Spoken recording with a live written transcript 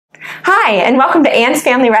Hi, and welcome to Anne's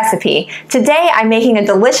Family Recipe. Today I'm making a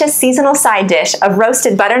delicious seasonal side dish of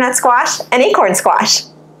roasted butternut squash and acorn squash.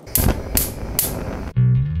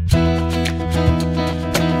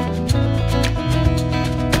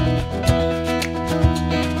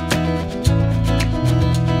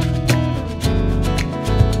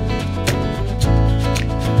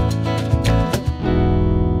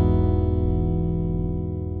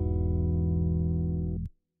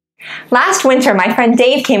 Last winter, my friend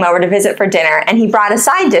Dave came over to visit for dinner, and he brought a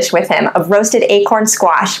side dish with him of roasted acorn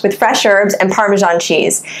squash with fresh herbs and Parmesan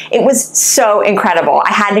cheese. It was so incredible.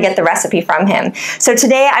 I had to get the recipe from him. So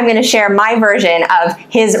today I'm going to share my version of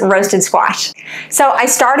his roasted squash. So I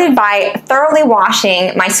started by thoroughly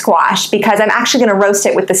washing my squash because I'm actually going to roast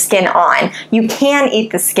it with the skin on. You can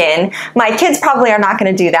eat the skin. My kids probably are not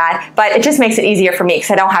going to do that, but it just makes it easier for me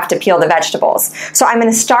because I don't have to peel the vegetables. So I'm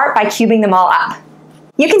going to start by cubing them all up.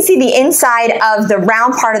 You can see the inside of the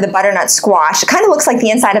round part of the butternut squash. It kind of looks like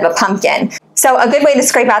the inside of a pumpkin. So a good way to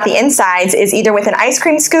scrape out the insides is either with an ice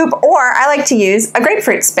cream scoop, or I like to use a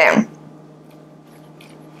grapefruit spoon.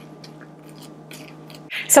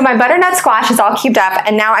 So my butternut squash is all cubed up,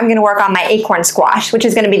 and now I'm going to work on my acorn squash, which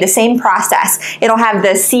is going to be the same process. It'll have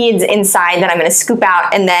the seeds inside that I'm going to scoop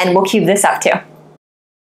out, and then we'll cube this up too.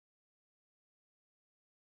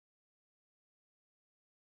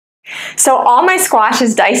 So all my squash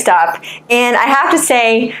is diced up, and I have to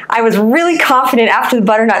say I was really confident after the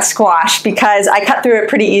butternut squash because I cut through it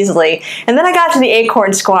pretty easily. And then I got to the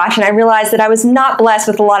acorn squash and I realized that I was not blessed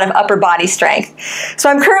with a lot of upper body strength. So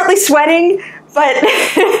I'm currently sweating, but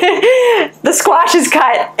the squash is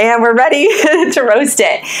cut and we're ready to roast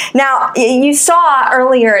it. Now, you saw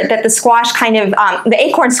earlier that the squash the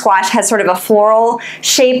acorn squash has sort of a floral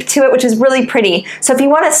shape to it, which is really pretty. So if you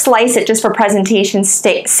want to slice it just for presentation's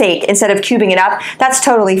sake instead of cubing it up, that's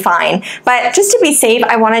totally fine. But just to be safe,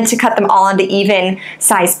 I wanted to cut them all into even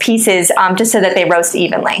sized pieces just so that they roast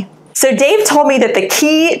evenly. So Dave told me that the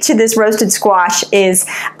key to this roasted squash is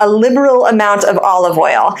a liberal amount of olive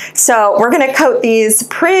oil. So we're going to coat these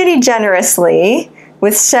pretty generously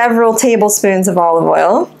with several tablespoons of olive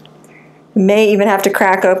oil. May even have to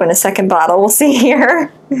crack open a second bottle. We'll see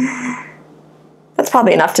here. That's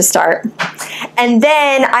probably enough to start. And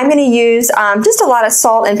then I'm going to use just a lot of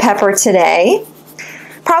salt and pepper today.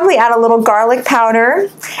 Probably add a little garlic powder.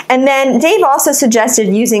 And then Dave also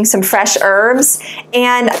suggested using some fresh herbs,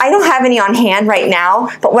 and I don't have any on hand right now,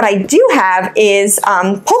 but what I do have is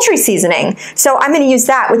poultry seasoning. So I'm going to use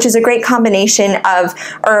that, which is a great combination of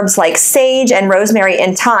herbs like sage and rosemary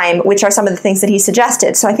and thyme, which are some of the things that he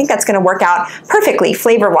suggested. So I think that's going to work out perfectly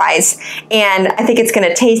flavor-wise, and I think it's going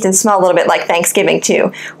to taste and smell a little bit like Thanksgiving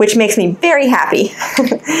too, which makes me very happy.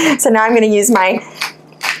 So now I'm going to use my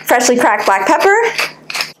freshly cracked black pepper.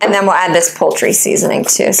 And then we'll add this poultry seasoning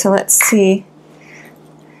too. So let's see.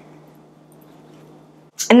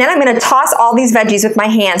 And then I'm going to toss all these veggies with my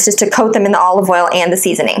hands just to coat them in the olive oil and the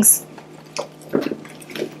seasonings.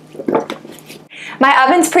 My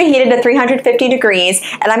oven's preheated to 350 degrees,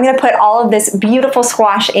 and I'm going to put all of this beautiful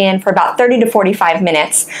squash in for about 30 to 45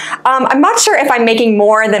 minutes. I'm not sure if I'm making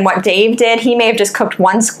more than what Dave did. He may have just cooked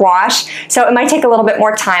one squash, so it might take a little bit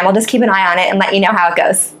more time. I'll just keep an eye on it and let you know how it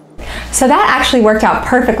goes. So that actually worked out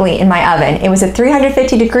perfectly in my oven. It was at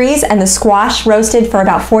 350 degrees and the squash roasted for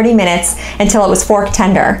about 40 minutes until it was fork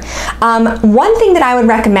tender. One thing that I would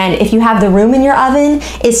recommend if you have the room in your oven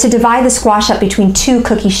is to divide the squash up between 2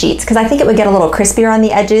 cookie sheets, because I think it would get a little crispier on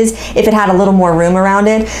the edges if it had a little more room around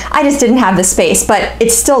it. I just didn't have the space, but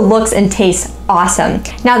it still looks and tastes awesome.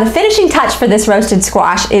 Now the finishing touch for this roasted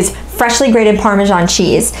squash is freshly grated Parmesan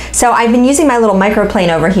cheese. So I've been using my little microplane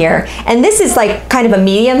over here, and this is like kind of a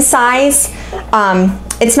medium size.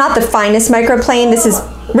 It's not the finest microplane. This is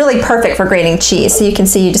really perfect for grating cheese. So you can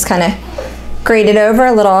see you just kind of grate it over,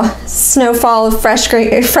 a little snowfall of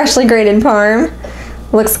freshly grated parm.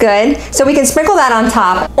 Looks good. So we can sprinkle that on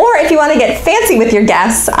top. Or if you want to get fancy with your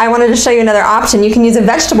guests, I wanted to show you another option. You can use a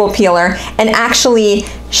vegetable peeler and actually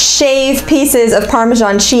shave pieces of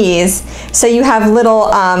Parmesan cheese. So you have little,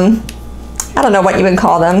 I don't know what you would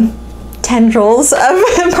call them, tendrils of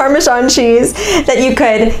Parmesan cheese that you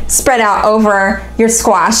could spread out over your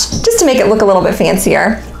squash just to make it look a little bit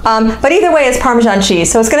fancier. But either way, it's Parmesan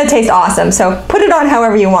cheese, so it's going to taste awesome. So put it on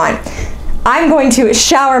however you want. I'm going to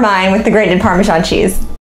shower mine with the grated Parmesan cheese.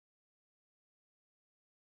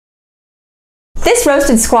 This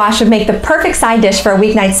roasted squash would make the perfect side dish for a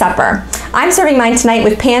weeknight supper. I'm serving mine tonight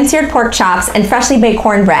with pan-seared pork chops and freshly baked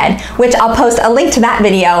cornbread, which I'll post a link to that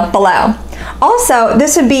video below. Also,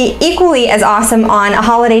 this would be equally as awesome on a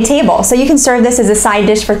holiday table, so you can serve this as a side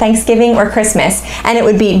dish for Thanksgiving or Christmas, and it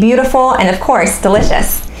would be beautiful and, of course,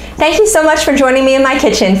 delicious. Thank you so much for joining me in my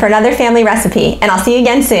kitchen for another family recipe, and I'll see you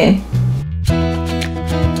again soon.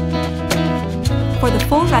 For the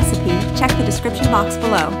full recipe, check the description box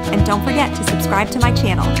below, and don't forget to subscribe to my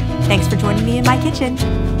channel. Thanks for joining me in my kitchen.